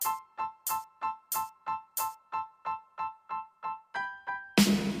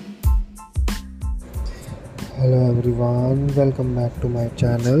Hello everyone, welcome back to my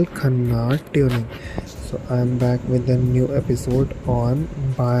channel Khanna Tuning. So I'm back with a new episode on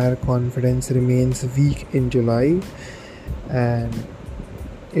buyer confidence remains weak in July, and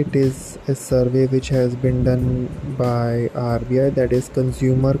it is a survey which has been done by RBI, that is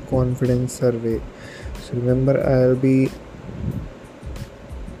Consumer Confidence Survey. So remember, I'll be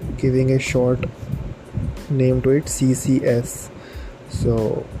giving a short name to it, CCS.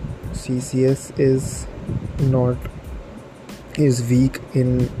 So CCS not is weak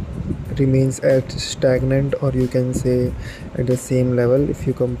in remains at stagnant, or you can say at the same level if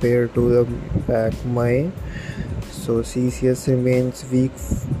you compare to the back May. So CCS remains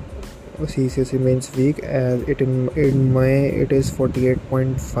weak, as in May it is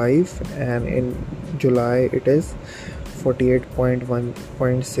 48.5 and in July it is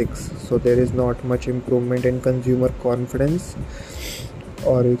 48.1.6. So there is not much improvement in consumer confidence,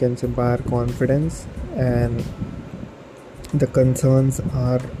 or you can say buyer confidence. And the concerns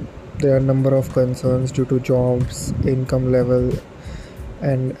are, there are a number of concerns due to jobs, income level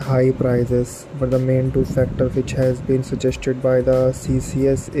and high prices, but the main two factors which has been suggested by the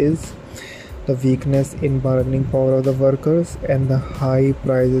CCS is the weakness in bargaining power of the workers and the high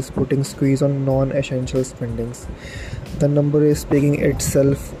prices putting squeeze on non-essential spendings. The number is speaking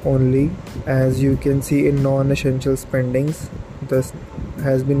itself only. As you can see, in non-essential spendings, this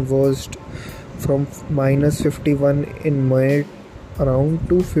has been worst from -51 in May around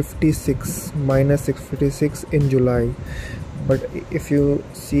to 56 -56 in July. But if you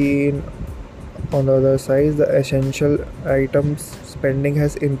see on the other side, the essential items spending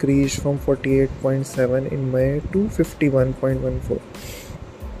has increased from 48.7 in May to 51.14.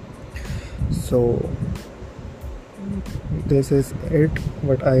 So this is it.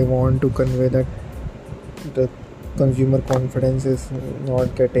 But I want to convey that the consumer confidence is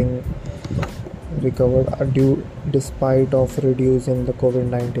not getting recovered despite of reducing the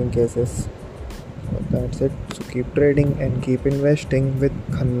COVID-19 cases. So that's it. So keep trading and keep investing with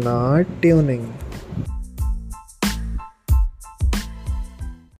Khanna Tuning.